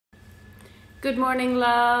Good morning,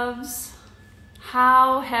 loves.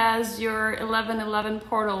 How has your 1111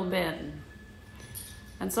 portal been?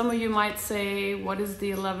 And some of you might say, what is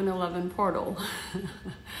the 1111 portal?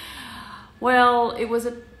 Well,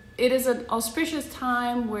 it is an auspicious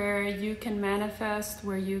time where you can manifest,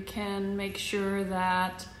 where you can make sure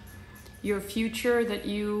that your future that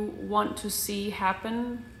you want to see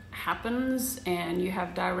happens, and you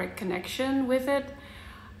have direct connection with it.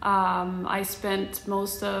 I spent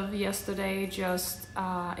most of yesterday just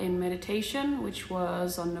in meditation, which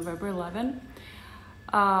was on November 11.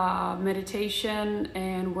 Meditation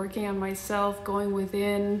and working on myself, going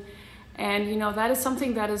within. And you know, that is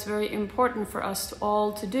something that is very important for us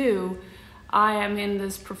all to do. I am in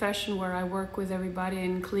this profession where I work with everybody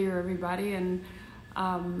and clear everybody, and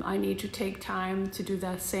I need to take time to do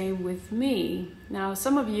that same with me. Now,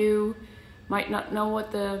 some of you might not know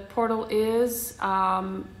what the portal is.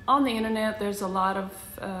 On the internet, there's a lot of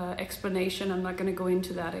explanation. I'm not going to go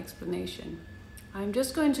into that explanation. I'm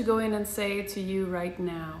just going to go in and say to you right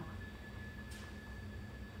now,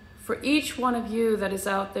 for each one of you that is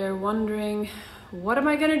out there wondering, what am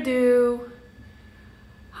I going to do?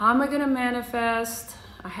 How am I going to manifest?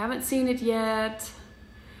 I haven't seen it yet.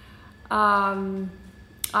 I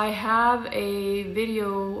have a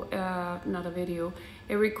video,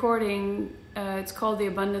 a recording. It's called the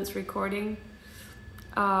Abundance Recording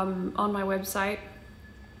on my website.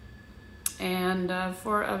 And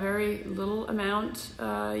for a very little amount,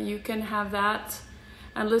 you can have that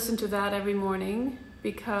and listen to that every morning,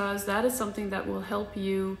 because that is something that will help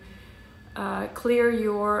you clear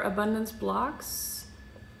your abundance blocks.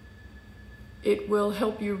 It will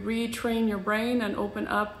help you retrain your brain and open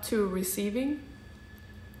up to receiving.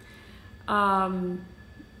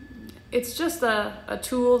 It's just a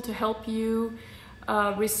tool to help you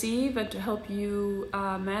receive and to help you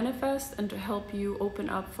manifest and to help you open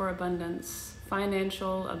up for abundance,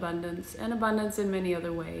 financial abundance, and abundance in many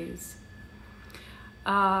other ways.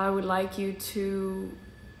 I would like you to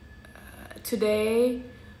today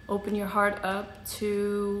open your heart up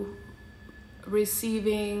to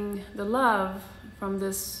receiving the love from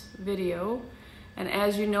this video. And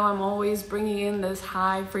as you know, I'm always bringing in this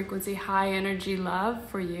high frequency, high energy love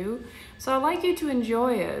for you. So I'd like you to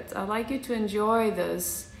enjoy it. I'd like you to enjoy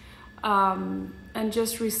this and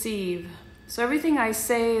just receive. So everything I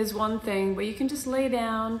say is one thing, but you can just lay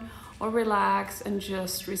down or relax and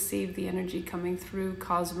just receive the energy coming through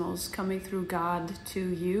cosmos, coming through God to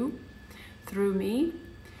you, through me.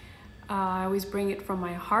 I always bring it from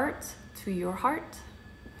my heart to your heart.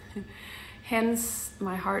 Hence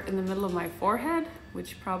my heart in the middle of my forehead,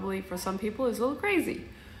 which probably for some people is a little crazy,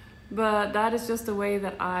 but that is just the way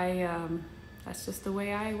that that's just the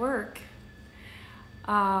way I work.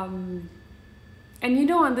 And you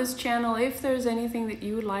know, on this channel, if there's anything that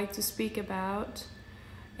you would like to speak about,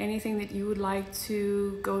 anything that you would like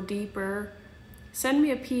to go deeper, send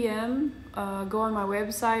me a PM, go on my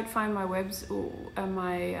website, find my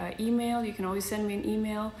email. You can always send me an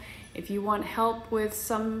email. If you want help with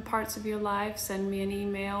some parts of your life, send me an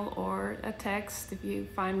email or a text. If you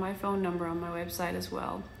find my phone number on my website as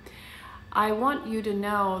well. I want you to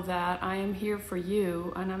know that I am here for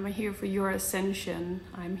you, and I'm here for your ascension.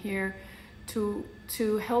 I'm here to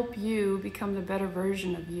help you become the better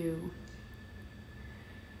version of you.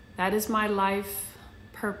 That is my life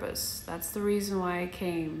purpose. That's the reason why I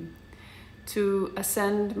came. To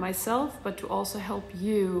ascend myself, but to also help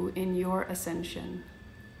you in your ascension.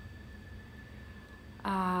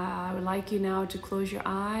 I would like you now to close your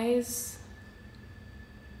eyes.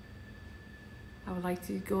 I would like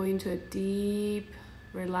to go into a deep,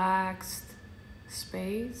 relaxed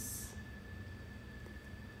space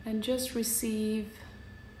and just receive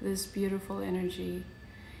this beautiful energy.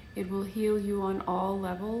 It will heal you on all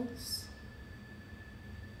levels.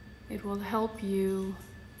 It will help you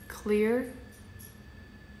clear.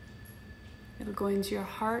 It'll go into your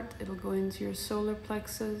heart. It'll go into your solar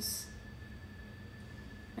plexus.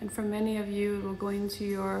 And for many of you, it will go into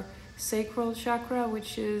your sacral chakra,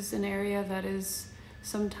 which is an area that is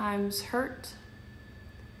sometimes hurt.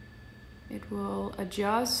 It will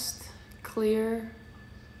adjust, clear,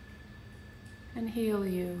 and heal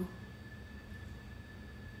you.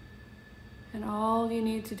 And all you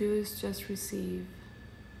need to do is just receive.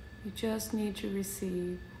 You just need to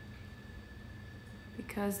receive.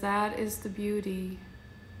 Because that is the beauty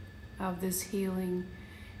of this healing,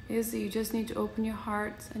 is that you just need to open your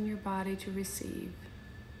heart and your body to receive.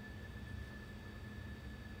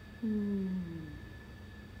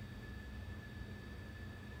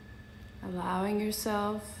 Allowing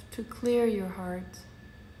yourself to clear your heart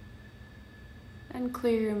and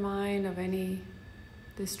clear your mind of any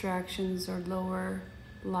distractions or lower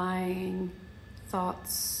lying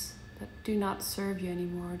thoughts that do not serve you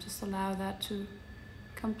anymore. Just allow that to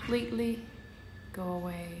completely go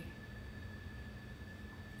away.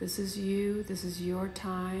 This is you, this is your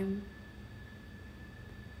time.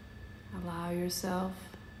 Allow yourself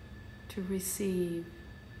to receive.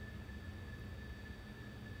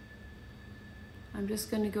 I'm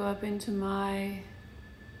just going to go up into my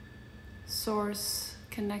source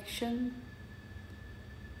connection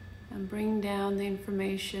and bring down the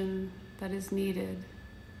information that is needed.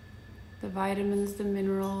 The vitamins, the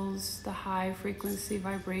minerals, the high frequency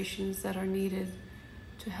vibrations that are needed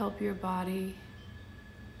to help your body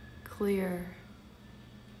clear.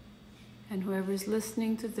 And whoever's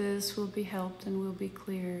listening to this will be helped and will be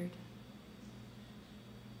cleared.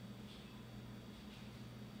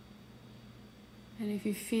 And if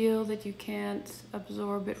you feel that you can't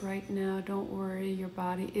absorb it right now, don't worry, your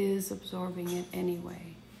body is absorbing it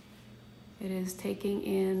anyway. It is taking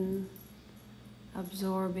in,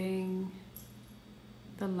 absorbing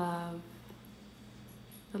the love,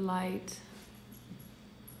 the light,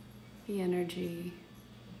 the energy.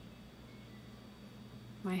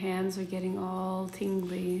 My hands are getting all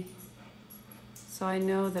tingly, so I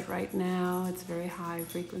know that right now it's very high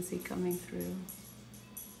frequency coming through.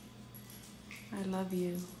 I love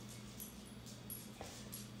you.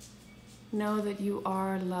 Know that you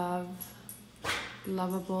are loved,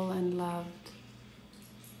 lovable and loved.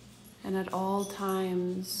 And at all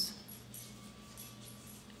times,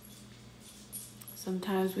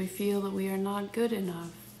 sometimes we feel that we are not good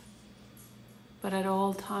enough, but at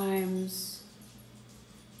all times,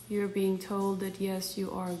 you're being told that yes, you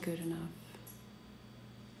are good enough.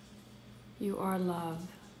 You are loved,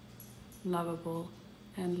 lovable,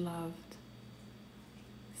 and loved.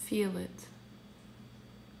 Feel it.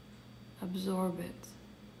 Absorb it.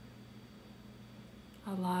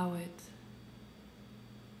 Allow it.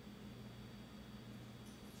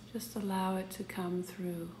 Just allow it to come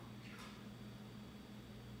through.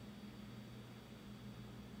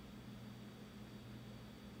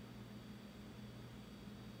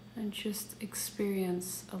 And just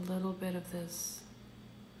experience a little bit of this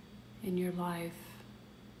in your life.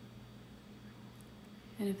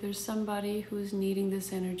 And if there's somebody who's needing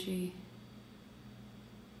this energy,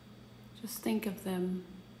 just think of them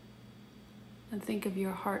and think of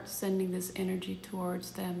your heart sending this energy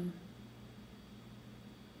towards them,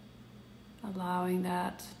 allowing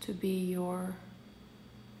that to be your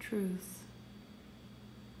truth.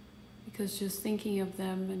 Because just thinking of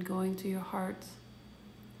them and going to your heart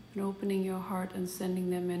and opening your heart and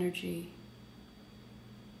sending them energy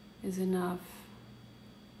is enough.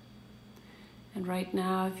 And right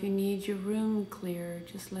now, if you need your room cleared,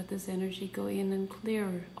 just let this energy go in and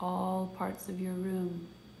clear all parts of your room.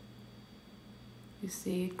 You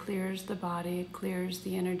see, it clears the body, it clears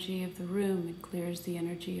the energy of the room, it clears the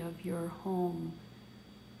energy of your home,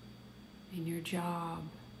 in your job.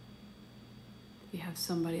 If you have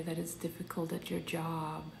somebody that is difficult at your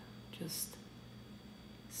job, just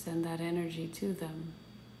send that energy to them.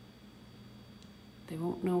 They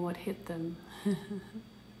won't know what hit them.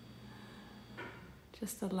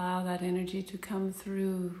 Just allow that energy to come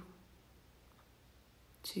through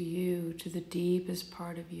to you, to the deepest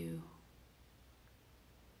part of you,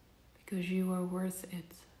 because you are worth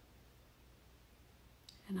it,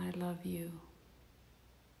 and I love you.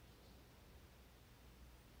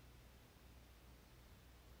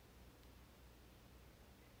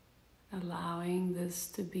 Allowing this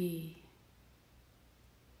to be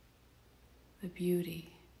the beauty.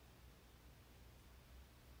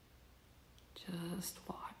 Just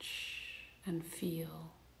watch and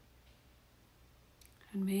feel,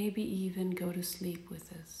 and maybe even go to sleep with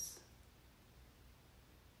this.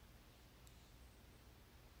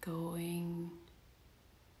 Going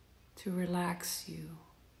to relax you,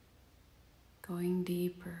 going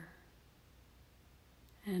deeper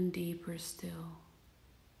and deeper still.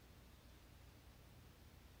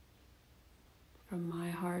 From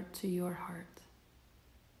my heart to your heart,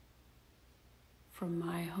 from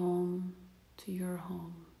my home to your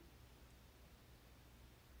home,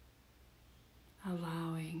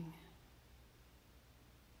 allowing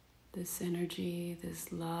this energy,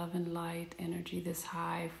 this love and light energy, this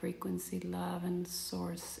high frequency love and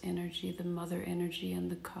source energy, the mother energy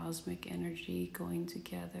and the cosmic energy going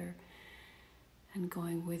together and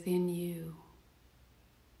going within you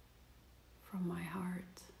from my heart.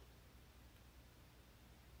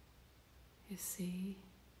 You see,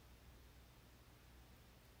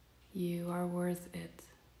 you are worth it.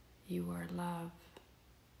 You are love.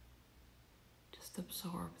 Just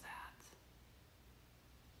absorb that.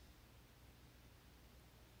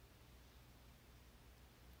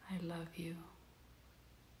 love you.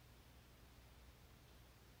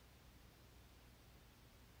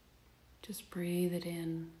 Just breathe it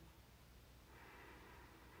in.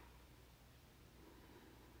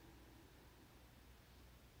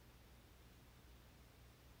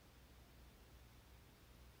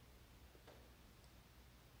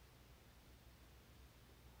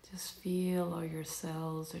 Just feel how your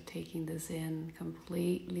cells are taking this in,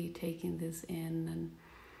 completely taking this in, and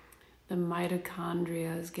the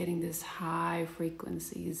mitochondria is getting these high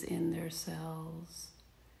frequencies in their cells.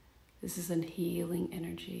 This is a healing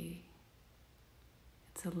energy.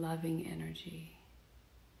 It's a loving energy.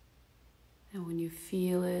 And when you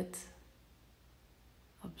feel it,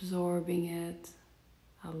 absorbing it,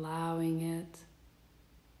 allowing it,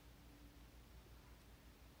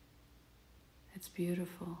 it's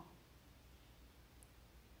beautiful.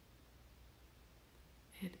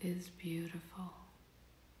 It is beautiful.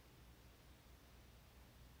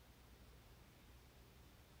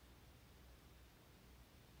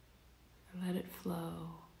 Let it flow.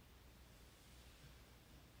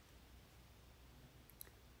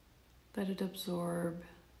 Let it absorb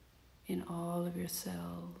in all of your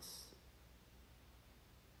cells,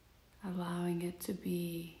 allowing it to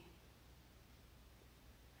be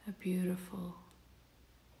a beautiful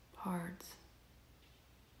part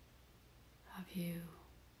of you,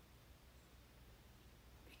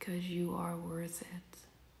 because you are worth it,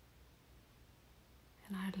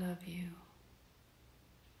 and I love you.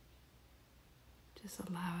 Just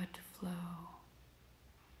allow it to flow.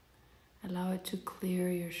 Allow it to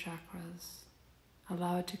clear your chakras.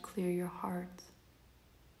 Allow it to clear your heart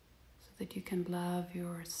so that you can love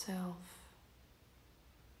yourself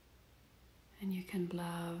and you can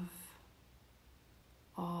love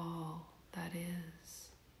all that is.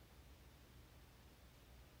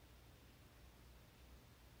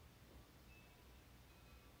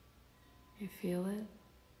 You feel it?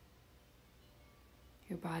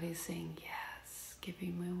 Your body's saying, yes, give me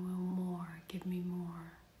more, give me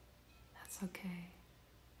more. That's okay.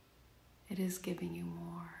 It is giving you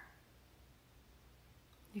more.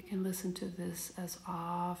 You can listen to this as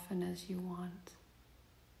often as you want,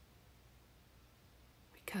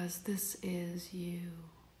 because this is you.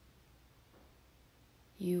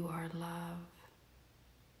 You are love,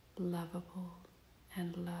 lovable,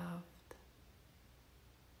 and loved.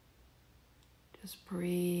 Just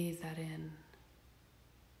breathe that in.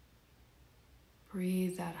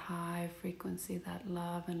 Breathe that high frequency, that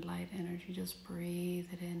love and light energy. Just breathe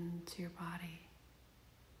it into your body.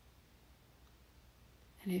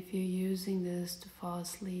 And if you're using this to fall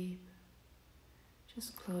asleep,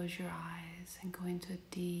 just close your eyes and go into a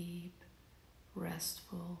deep,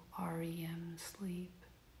 restful REM sleep.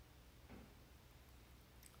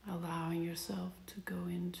 Allowing yourself to go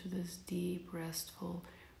into this deep, restful,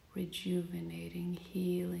 rejuvenating,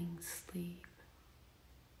 healing sleep.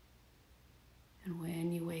 And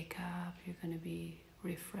when you wake up, you're going to be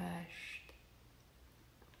refreshed.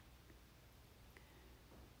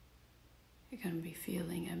 You're going to be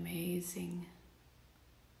feeling amazing.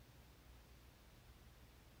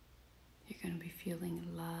 You're going to be feeling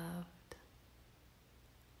loved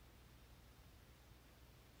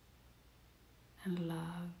and love.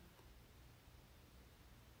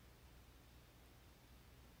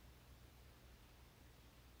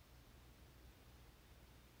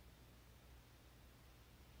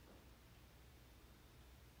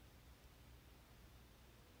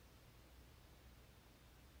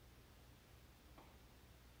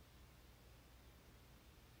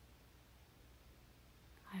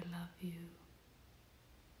 I love you.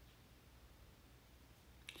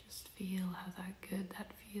 Just feel how good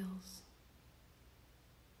that feels.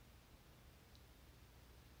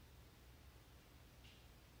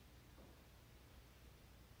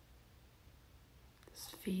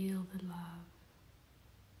 Just feel the love.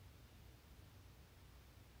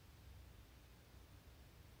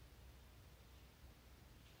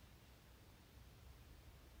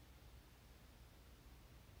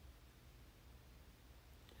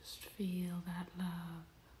 Just feel that love.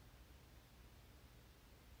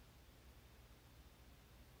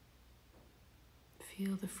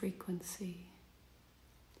 Feel the frequency.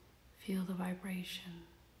 Feel the vibration.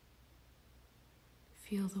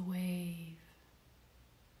 Feel the wave.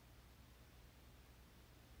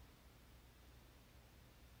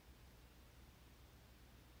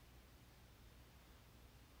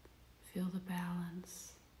 Feel the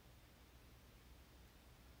balance.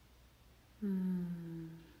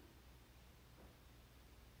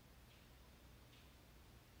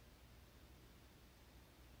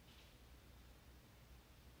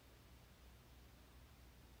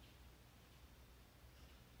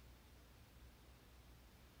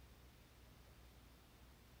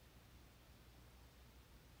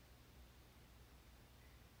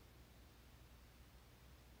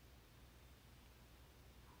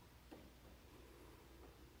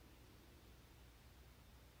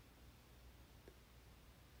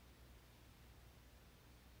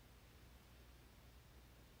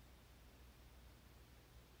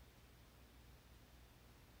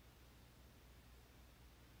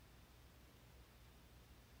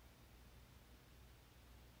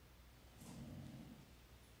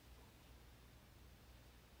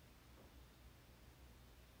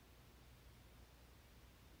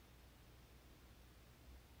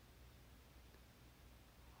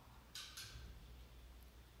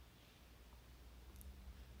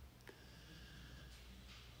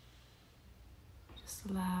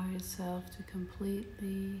 Just allow yourself to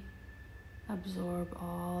completely absorb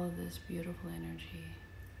all of this beautiful energy.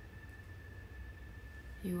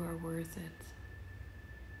 You are worth it.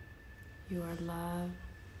 You are loved,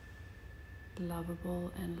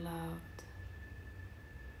 lovable, and loved.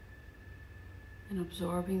 And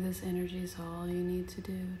absorbing this energy is all you need to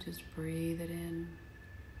do. Just breathe it in.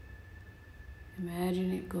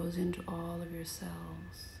 Imagine it goes into all of your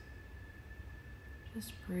cells.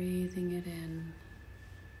 Just breathing it in.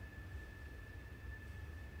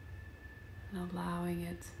 And allowing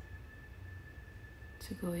it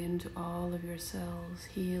to go into all of your cells,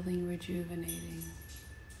 healing, rejuvenating.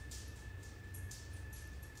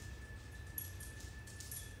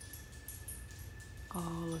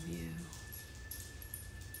 All of you.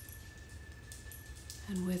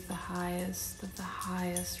 And with the highest of the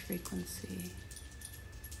highest frequency,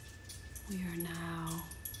 we are now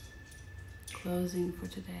closing for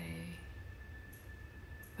today.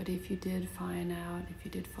 But if you did find out, if you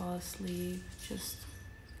did fall asleep, just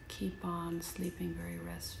keep on sleeping very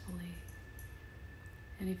restfully.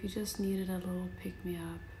 And if you just needed a little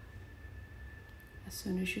pick-me-up, as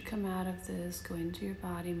soon as you come out of this, go into your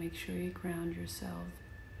body, make sure you ground yourself.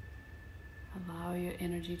 Allow your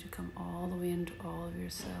energy to come all the way into all of your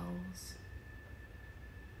cells.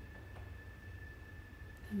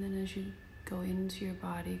 And then as you go into your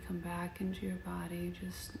body, come back into your body,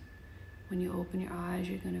 just when you open your eyes,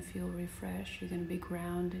 you're going to feel refreshed, you're going to be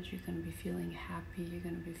grounded, you're going to be feeling happy, you're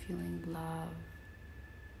going to be feeling love.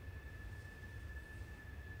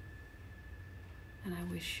 And I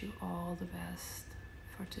wish you all the best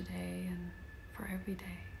for today and for every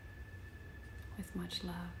day. With much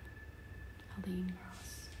love, Helene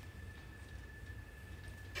Gross.